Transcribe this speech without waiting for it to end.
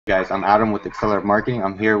Guys, I'm Adam with Accelerate Marketing.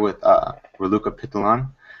 I'm here with Raluca,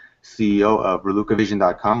 CEO of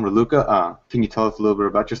RalucaVision.com. Raluca, can you tell us a little bit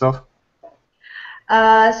about yourself?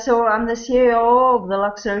 So I'm the CEO of the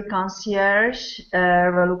luxury concierge,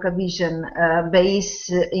 RalucaVision, based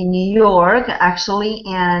in New York, actually,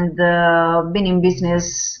 and been in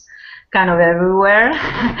business kind of everywhere,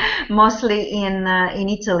 mostly in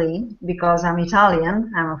Italy because I'm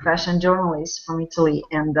Italian. I'm a fashion journalist from Italy,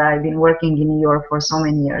 and I've been working in New York for so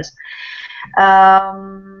many years.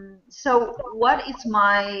 So what is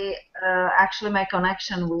my actually my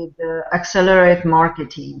connection with Accelerate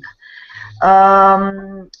Marketing?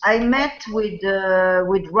 I met with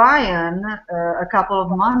Ryan a couple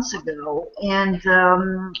of months ago, and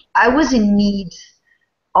I was in need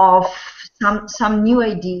of some new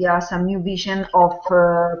idea, some new vision of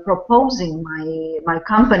proposing my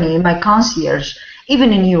company, my concierge,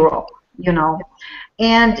 even in Europe,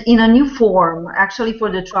 and in a new form, actually for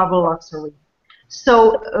the travel luxury.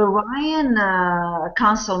 So Ryan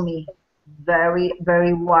counseled me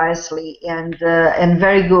very wisely and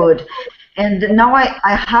very good. And now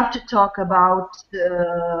I have to talk about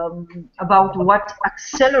what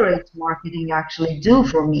Accelerate Marketing actually do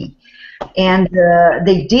for me. And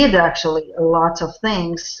they did actually a lot of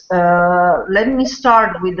things. Let me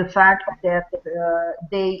start with the fact that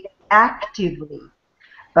they actively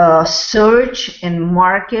search and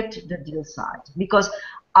market the deal site, because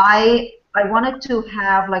I wanted to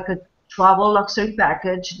have like a travel luxury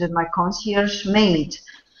package that my concierge made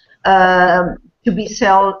to be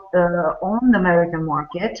sold on the American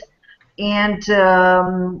market, and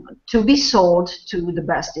to be sold to the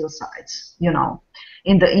best deal sites,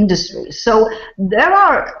 in the industry. So there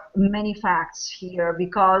are many facts here,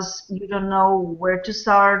 because you don't know where to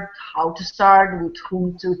start, how to start, with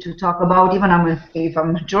whom to talk about. Even if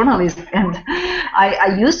I'm a journalist, and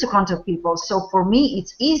I used to contact people, so for me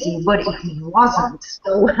it's easy, but it wasn't.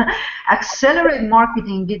 So Accelerate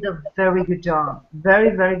Marketing did a very good job,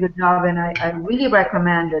 very good job, and I really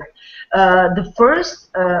recommend it. The first,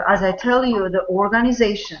 as I tell you, the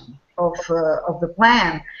organization of the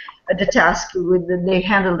plan, the task with they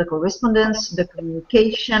handle the correspondence, the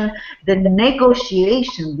communication, the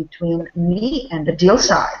negotiation between me and the deal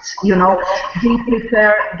sides. They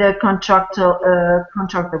prepare the contract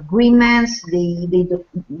agreements, they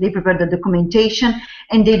prepare the documentation,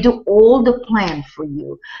 and they do all the plan for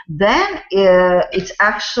you. Then it's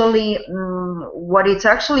actually what it's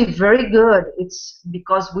actually very good. It's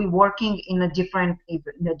because we're working in a different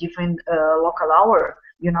local hour.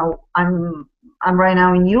 I'm right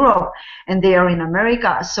now in Europe, and they are in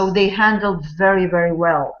America, so they handle very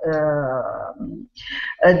well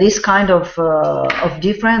this kind of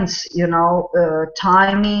difference,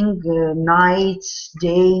 timing, nights,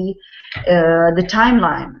 day, the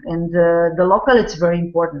timeline, and the local. It's very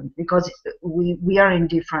important because we are in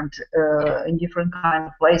different kind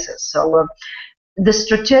of places. So. The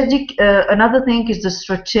strategic, another thing is the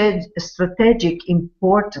strategic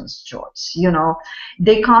importance choice.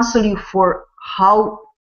 They counsel you for how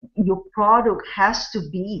your product has to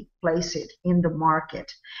be placed in the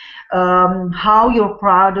market, how your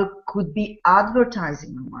product could be advertised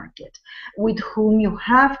in the market, with whom you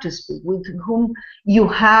have to speak, with whom you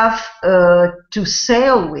have to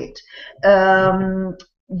sell with.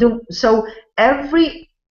 So every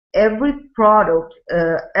product,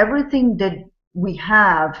 everything that we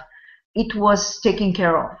have, it was taken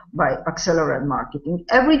care of by Accelerate Marketing.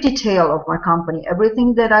 Every detail of my company,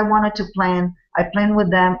 everything that I wanted to plan, I planned with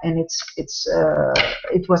them, and it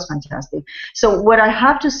was fantastic. So what I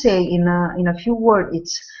have to say in a few words,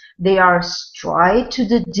 it's they are straight to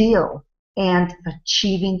the deal and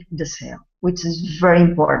achieving the sale, which is very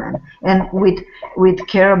important. And with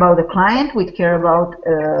care about the client, with care about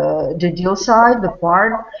the deal side, the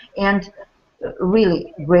part, and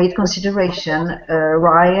really great consideration,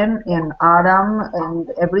 Ryan and Adam, and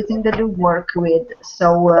everything that you work with.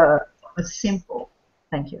 So simple.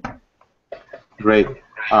 Thank you. Great.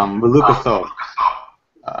 Raluca, so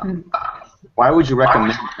why would you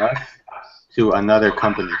recommend us to another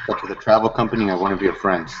company, such as a travel company or one of your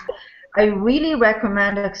friends? I really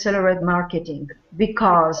recommend Accelerate Marketing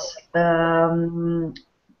because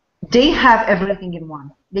they have everything in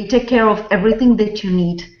one. They take care of everything that you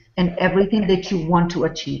need and everything that you want to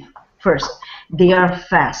achieve. First, they are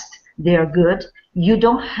fast, they are good. You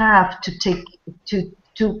don't have to take to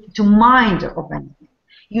mind of anything.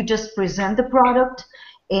 You just present the product,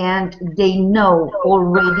 and they know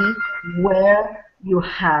already where you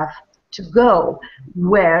have to go,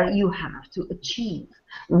 where you have to achieve.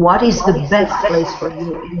 what is the best place for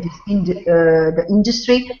you in the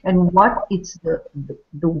industry, and what is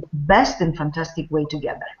the best and fantastic way to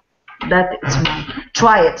get there. That is my,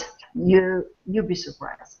 try it. You'll be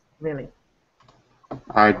surprised, really. All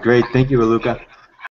right, great. Thank you, Raluca.